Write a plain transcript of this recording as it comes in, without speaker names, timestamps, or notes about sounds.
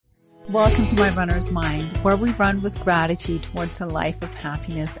Welcome to My Runner's Mind, where we run with gratitude towards a life of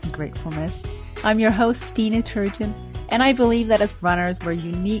happiness and gratefulness. I'm your host, Stina Turgeon, and I believe that as runners, we're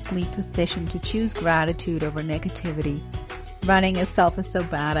uniquely positioned to choose gratitude over negativity. Running itself is so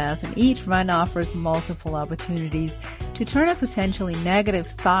badass, and each run offers multiple opportunities to turn a potentially negative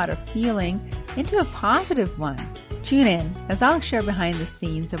thought or feeling into a positive one. Tune in as I'll share behind the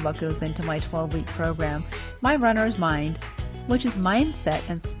scenes of what goes into my 12-week program, My Runner's Mind, which is mindset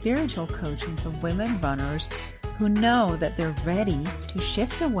and spiritual coaching for women runners who know that they're ready to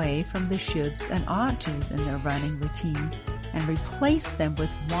shift away from the shoulds and ought tos in their running routine and replace them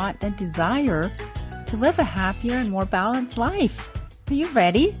with want and desire to live a happier and more balanced life. Are you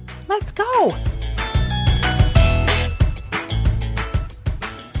ready? Let's go!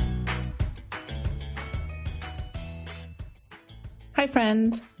 Hi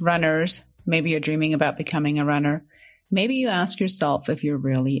friends, runners. Maybe you're dreaming about becoming a runner. Maybe you ask yourself if you're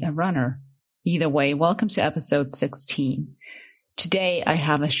really a runner. Either way, welcome to episode 16. Today I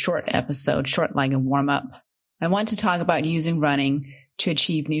have a short episode, short like a warm-up. I want to talk about using running to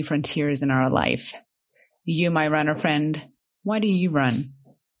achieve new frontiers in our life. You, my runner friend, why do you run?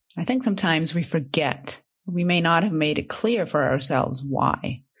 I think sometimes we forget. We may not have made it clear for ourselves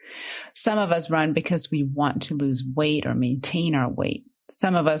why. Some of us run because we want to lose weight or maintain our weight.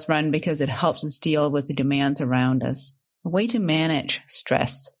 Some of us run because it helps us deal with the demands around us, a way to manage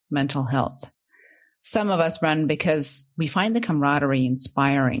stress, mental health. Some of us run because we find the camaraderie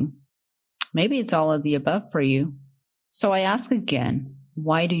inspiring. Maybe it's all of the above for you. So I ask again,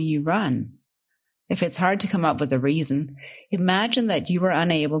 why do you run? If it's hard to come up with a reason, imagine that you were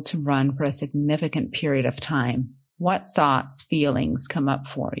unable to run for a significant period of time. What thoughts, feelings come up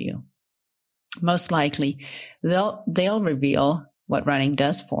for you? Most likely, they'll reveal what running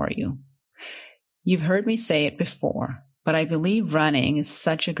does for you. You've heard me say it before, but I believe running is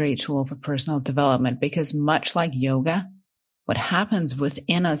such a great tool for personal development because much like yoga, what happens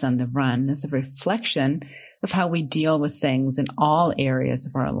within us on the run is a reflection of how we deal with things in all areas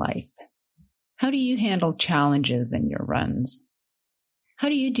of our life. How do you handle challenges in your runs? How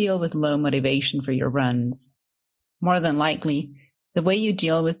do you deal with low motivation for your runs? More than likely, the way you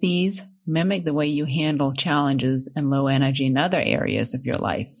deal with these mimic the way you handle challenges and low energy in other areas of your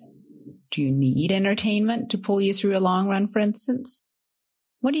life. Do you need entertainment to pull you through a long run, for instance?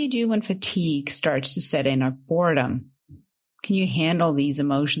 What do you do when fatigue starts to set in or boredom? Can you handle these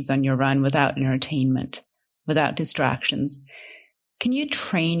emotions on your run without entertainment, without distractions? Can you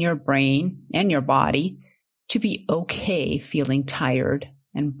train your brain and your body to be okay feeling tired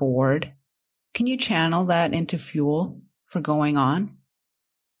and bored? Can you channel that into fuel for going on?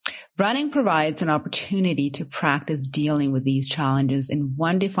 Running provides an opportunity to practice dealing with these challenges in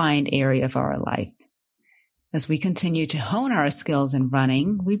one defined area of our life. As we continue to hone our skills in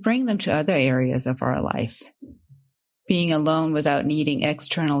running, we bring them to other areas of our life. Being alone without needing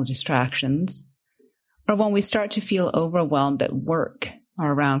external distractions, or when we start to feel overwhelmed at work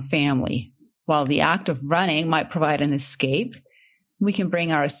or around family. While the act of running might provide an escape, we can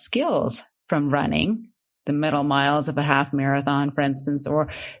bring our skills from running, the middle miles of a half marathon, for instance, or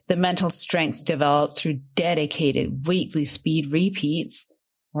the mental strength developed through dedicated weekly speed repeats,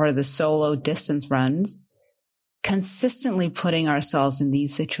 or the solo distance runs. Consistently putting ourselves in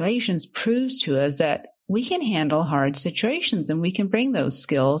these situations proves to us that we can handle hard situations and we can bring those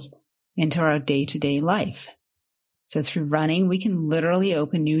skills into our day-to-day life. So through running, we can literally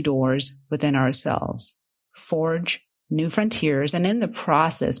open new doors within ourselves, forge new frontiers, and in the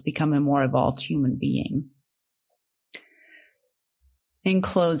process, become a more evolved human being. In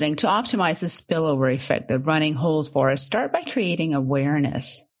closing, to optimize the spillover effect that running holds for us, start by creating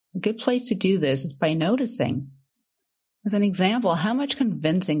awareness. A good place to do this is by noticing. As an example, how much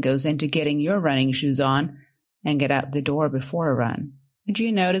convincing goes into getting your running shoes on and get out the door before a run? Do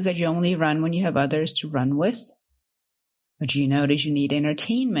you notice that you only run when you have others to run with? Or do you notice you need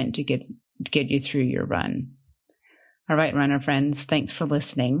entertainment to get you through your run? All right, runner friends, thanks for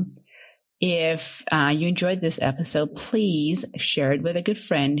listening. If you enjoyed this episode, please share it with a good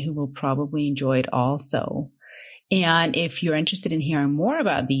friend who will probably enjoy it also. And if you're interested in hearing more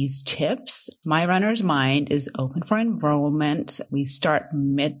about these tips, My Runner's Mind is open for enrollment. We start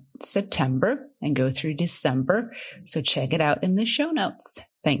mid-September and go through December. So check it out in the show notes.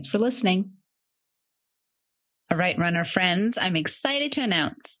 Thanks for listening. All right, runner friends, I'm excited to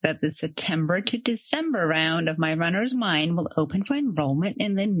announce that the September to December round of My Runner's Mind will open for enrollment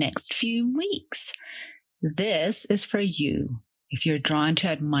in the next few weeks. This is for you if you're drawn to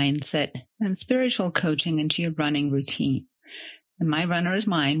add mindset and spiritual coaching into your running routine. In My Runner's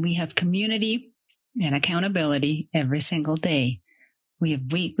Mind, we have community and accountability every single day. We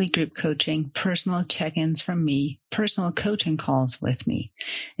have weekly group coaching, personal check-ins from me, personal coaching calls with me.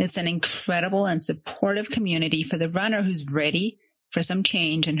 It's an incredible and supportive community for the runner who's ready for some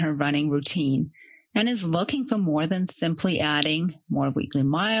change in her running routine and is looking for more than simply adding more weekly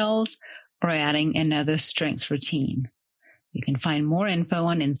miles or adding another strength routine. You can find more info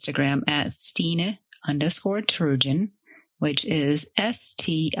on Instagram at Stine_Turgeon, which is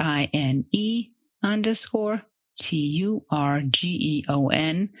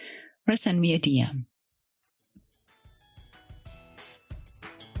STINE_TURGEON, or send me a DM.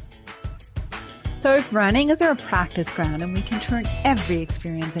 So if running is our practice ground and we can turn every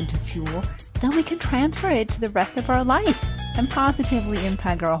experience into fuel, then we can transfer it to the rest of our life and positively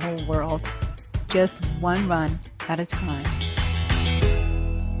impact our whole world, just one run at a time.